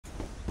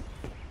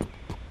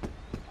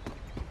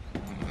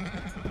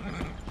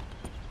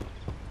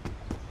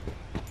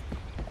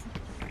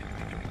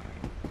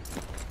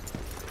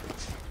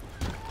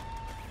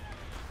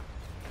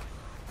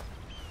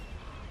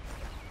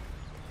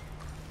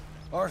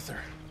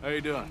Arthur. How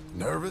you doing?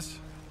 Nervous?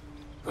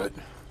 But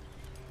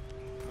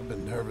I've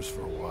been nervous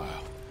for a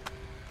while.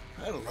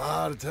 I had a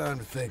lot of time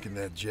to think in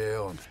that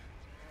jail, and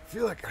I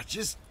feel like I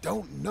just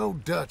don't know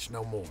Dutch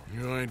no more.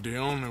 You ain't the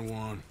only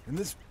one. And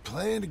this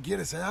plan to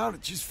get us out,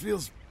 it just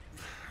feels...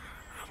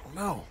 I don't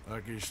know.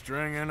 Like he's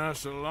stringing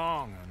us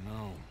along, I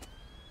know.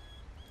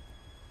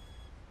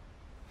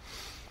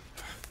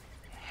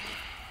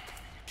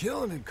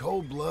 Killing in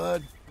cold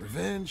blood,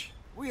 revenge,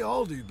 we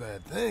all do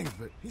bad things,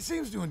 but he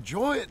seems to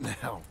enjoy it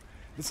now.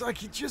 It's like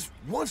he just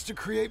wants to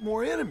create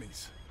more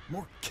enemies,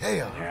 more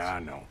chaos. Yeah, I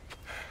know.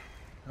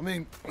 I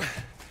mean,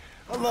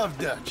 I love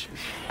Dutch.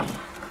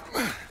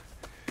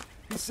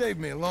 He saved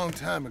me a long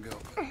time ago.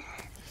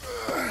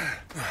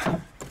 I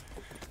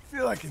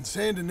feel like in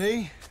Saint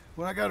Denis,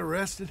 when I got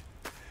arrested,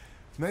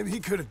 maybe he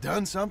could have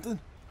done something.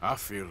 I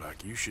feel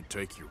like you should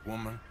take your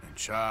woman and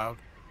child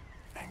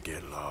and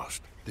get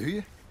lost. Do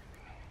you?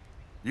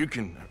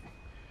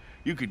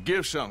 You could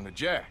give something to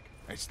Jack.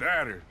 It's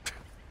that or...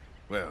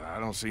 Well, I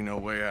don't see no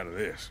way out of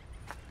this.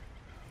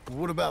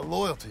 What about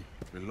loyalty?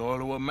 Be loyal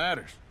to what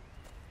matters.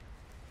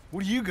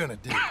 What are you gonna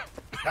do?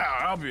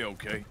 I'll be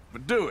okay,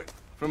 but do it,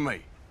 for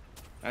me.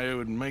 It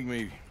would make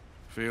me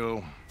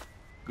feel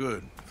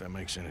good, if that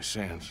makes any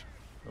sense.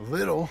 A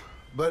little,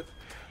 but...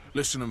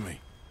 Listen to me.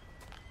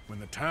 When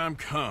the time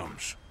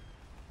comes,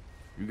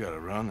 you gotta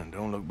run and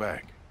don't look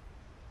back.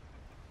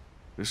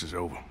 This is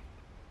over.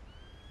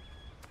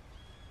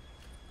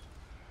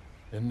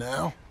 And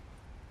now?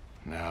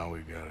 Now we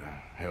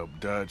gotta help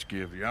Dutch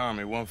give the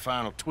army one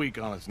final tweak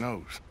on its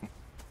nose.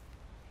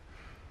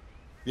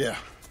 Yeah,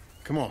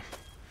 come on.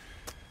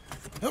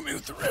 Help me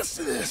with the rest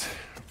of this.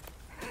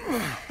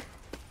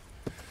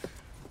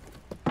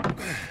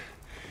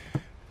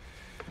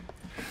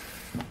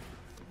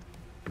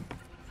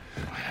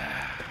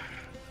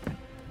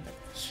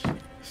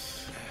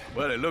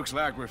 Well, it looks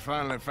like we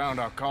finally found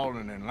our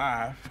calling in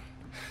life.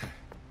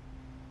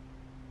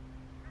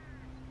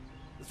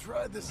 Let's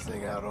ride this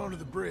thing out onto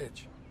the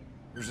bridge.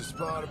 There's a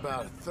spot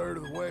about a third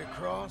of the way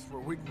across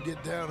where we can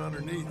get down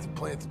underneath and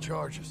plant the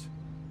charges.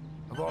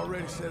 I've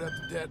already set up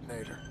the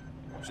detonator.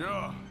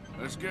 Sure,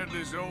 let's get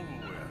this over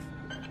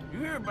with. You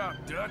hear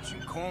about Dutch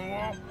and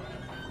Cornwall?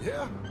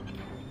 Yeah,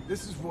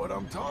 this is what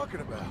I'm talking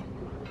about.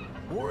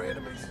 More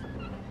enemies,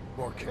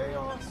 more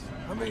chaos.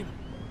 I mean,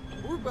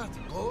 we're about to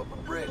blow up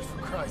a bridge,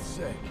 for Christ's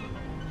sake.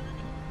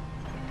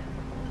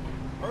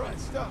 All right,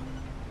 stop.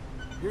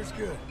 Here's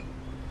good.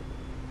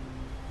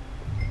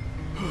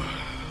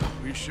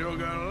 We sure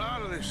got a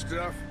lot of this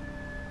stuff.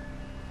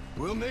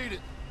 We'll need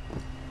it.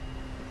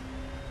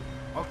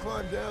 I'll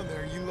climb down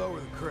there, you lower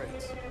the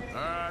crates. All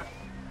right,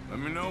 let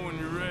me know when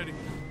you're ready.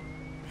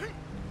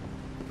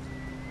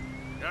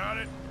 Got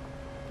it?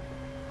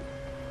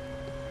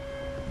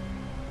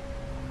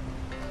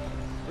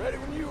 Ready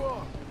when you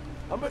are.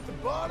 I'm at the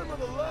bottom of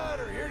the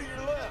ladder, here to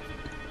your left.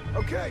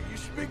 Okay, you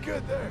should be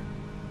good there.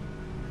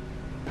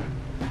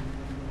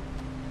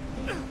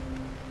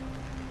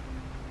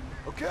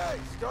 Okay,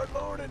 start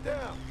lowering it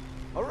down.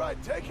 All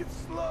right, take it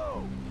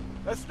slow.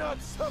 That's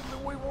not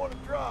something we want to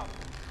drop.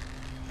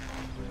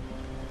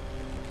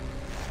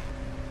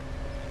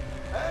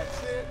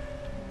 That's it.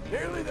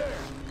 Nearly there.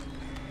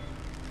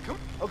 Come.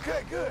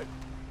 Okay, good.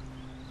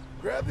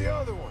 Grab the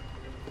other one.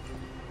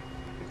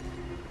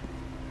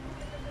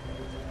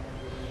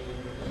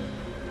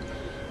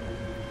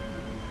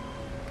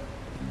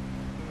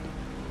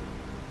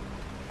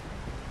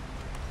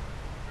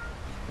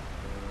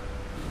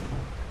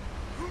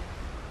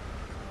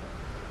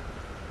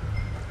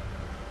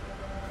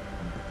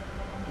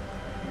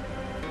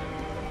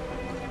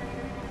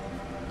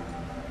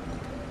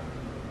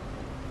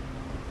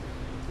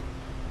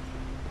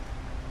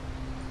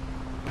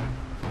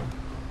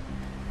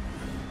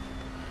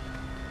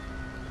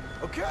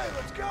 Okay,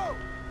 let's go.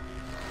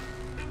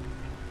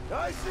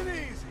 Nice and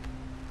easy.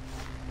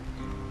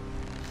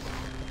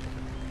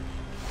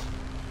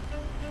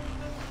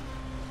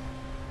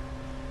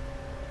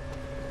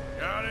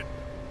 Got it?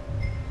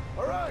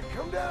 All right,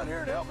 come down here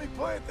and help me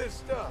plant this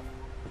stuff.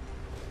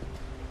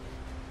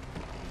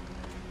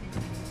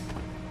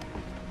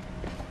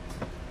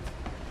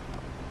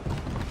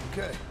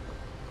 Okay,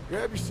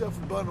 grab yourself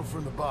a bundle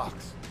from the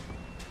box.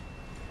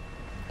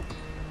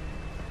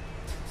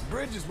 The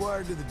bridge is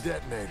wired to the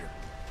detonator.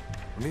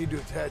 We need to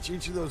attach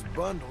each of those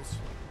bundles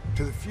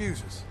to the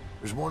fuses.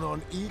 There's one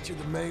on each of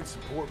the main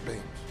support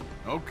beams.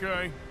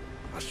 Okay.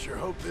 I sure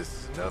hope this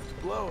is enough to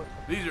blow it.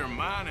 These are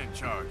mining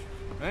charges.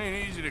 They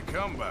ain't easy to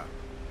come by.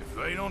 If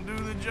they don't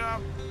do the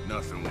job,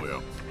 nothing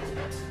will.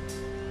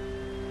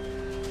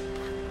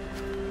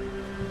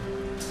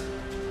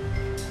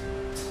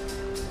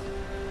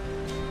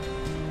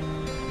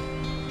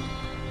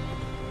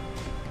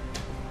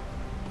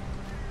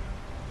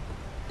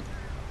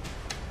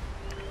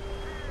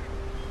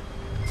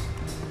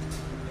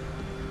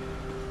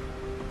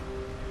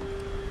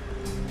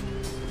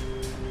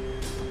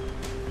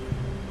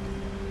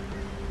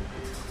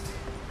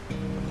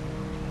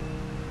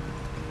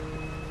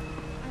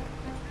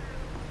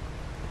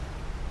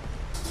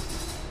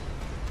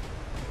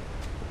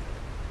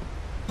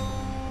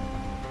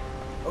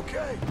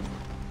 Okay.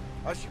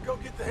 I should go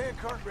get the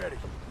handcart ready.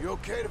 You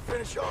okay to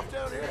finish off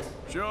down here?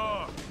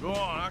 Sure. Go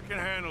on. I can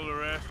handle the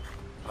rest.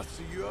 I'll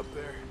see you up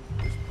there.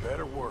 This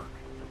better work.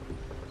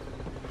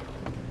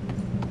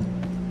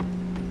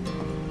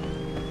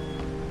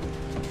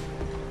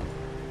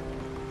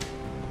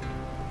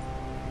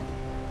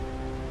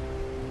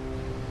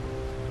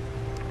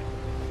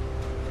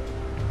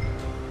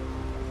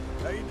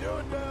 How you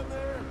doing down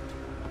there?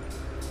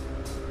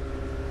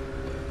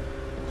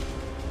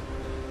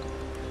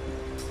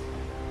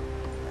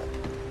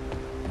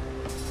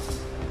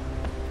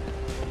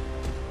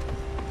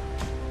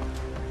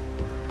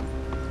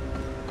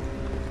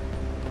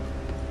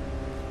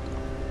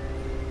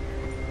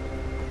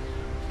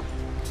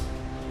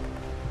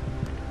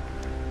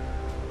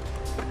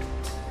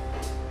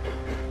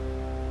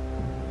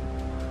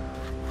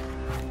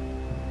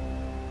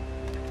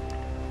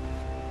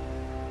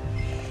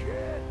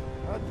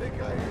 I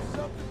think I hear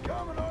something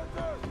coming,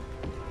 Arthur!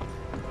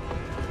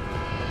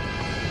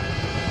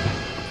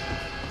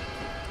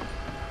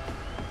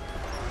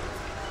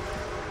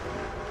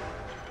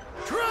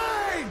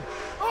 Train!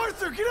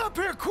 Arthur, get up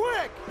here,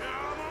 quick! Yeah,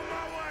 I'm on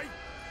my way.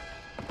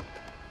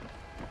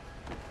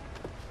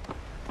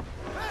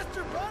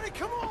 Faster, buddy,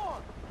 come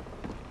on!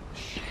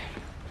 Shit.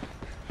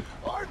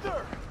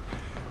 Arthur!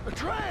 A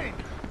train!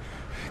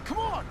 Come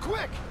on,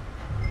 quick!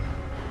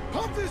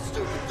 Pump this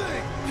stupid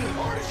thing! As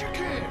hard as you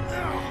can!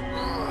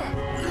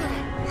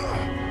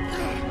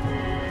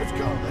 Let's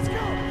go, let's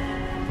go!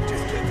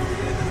 Just get to the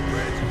end of the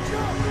bridge and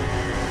jump!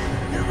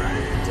 You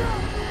ready to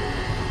jump?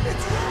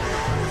 It's right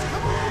on us,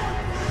 come on!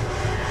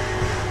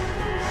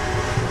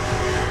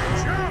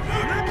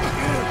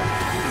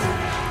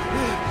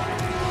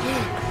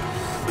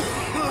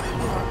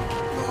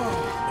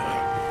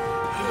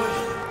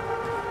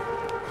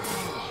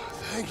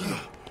 Thank you.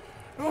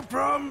 No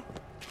problem.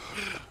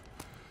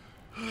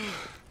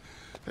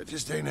 That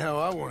just ain't how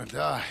I want to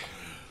die.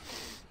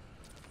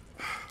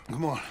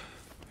 Come on.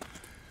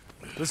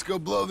 Let's go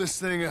blow this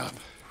thing up.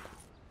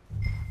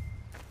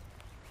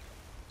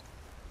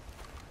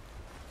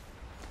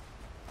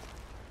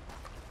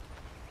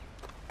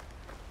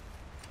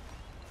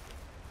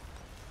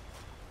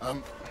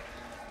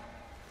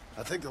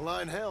 I think the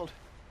line held.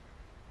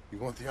 You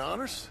want the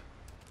honors?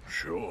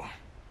 Sure.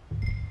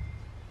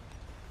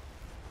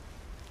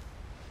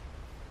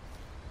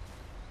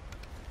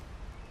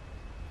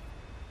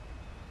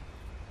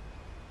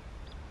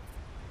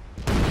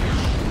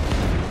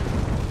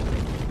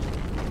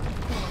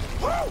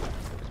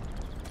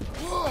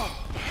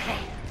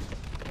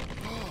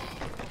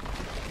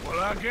 Well,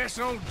 I guess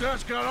old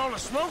Dutch got all the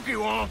smoke he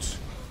wants.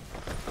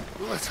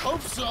 Well, let's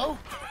hope so.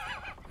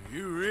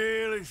 You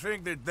really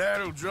think that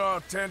that'll draw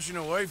attention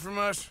away from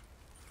us?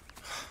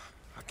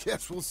 I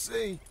guess we'll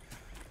see.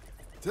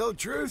 Tell the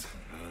truth,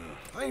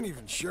 I ain't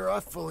even sure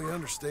I fully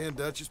understand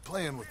Dutch's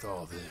plan with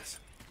all this.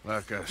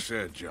 Like I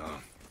said,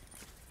 John,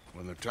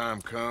 when the time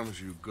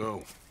comes, you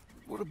go.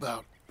 What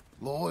about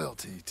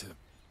loyalty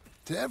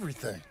to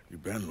everything?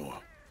 You've been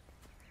loyal.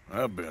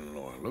 I've been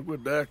loyal. Look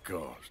what that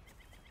cost.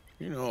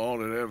 You know, all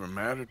that ever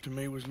mattered to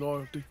me was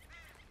loyalty.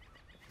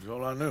 It's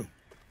all I knew.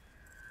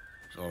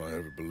 It's all I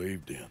ever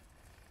believed in.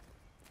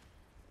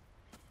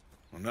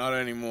 Well, not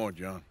anymore,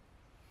 John.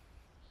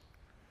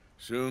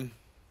 Soon,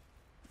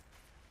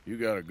 you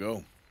gotta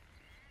go.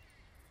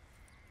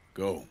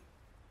 Go.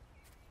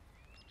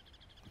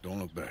 Don't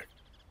look back.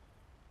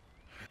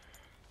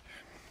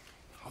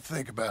 I'll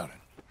think about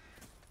it.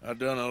 I've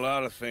done a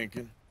lot of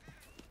thinking.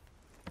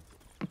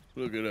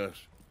 Look at us.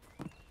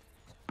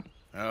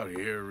 Out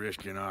here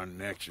risking our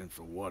necks, and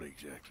for what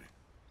exactly?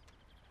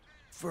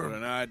 For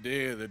an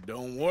idea that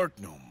don't work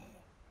no more.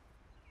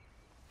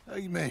 How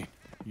you mean?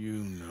 You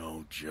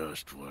know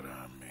just what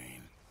I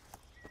mean.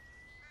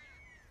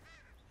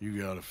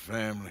 You got a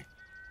family.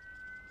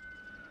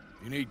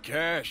 You need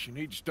cash. You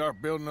need to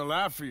start building a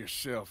life for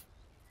yourself.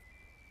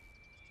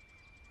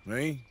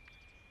 Me?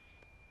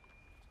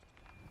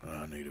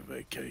 I need a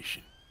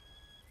vacation.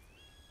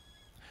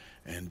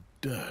 And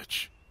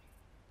Dutch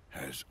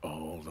has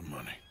all the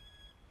money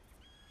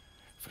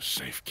for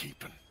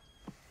safekeeping.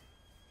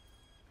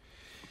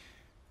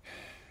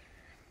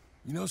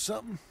 You know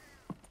something?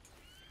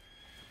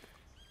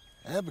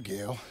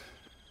 Abigail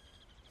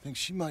thinks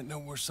she might know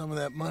where some of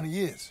that money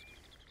is.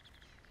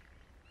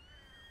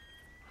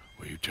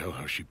 Well, you tell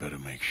her she better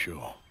make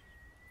sure.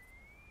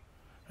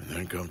 And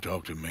then come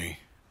talk to me.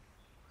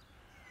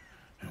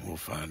 And we'll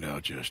find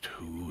out just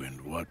who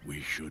and what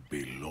we should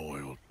be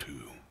loyal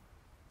to.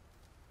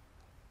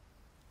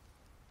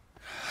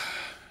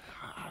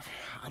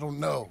 I don't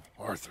know,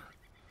 Arthur.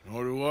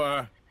 Nor do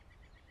I.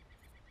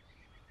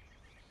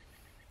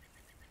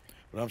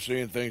 But I'm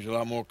seeing things a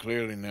lot more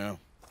clearly now.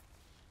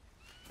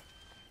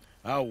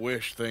 I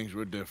wish things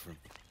were different.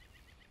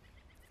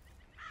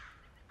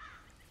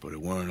 But it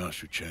weren't us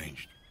who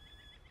changed.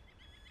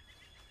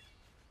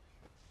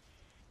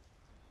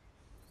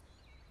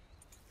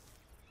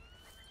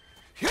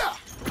 Yeah!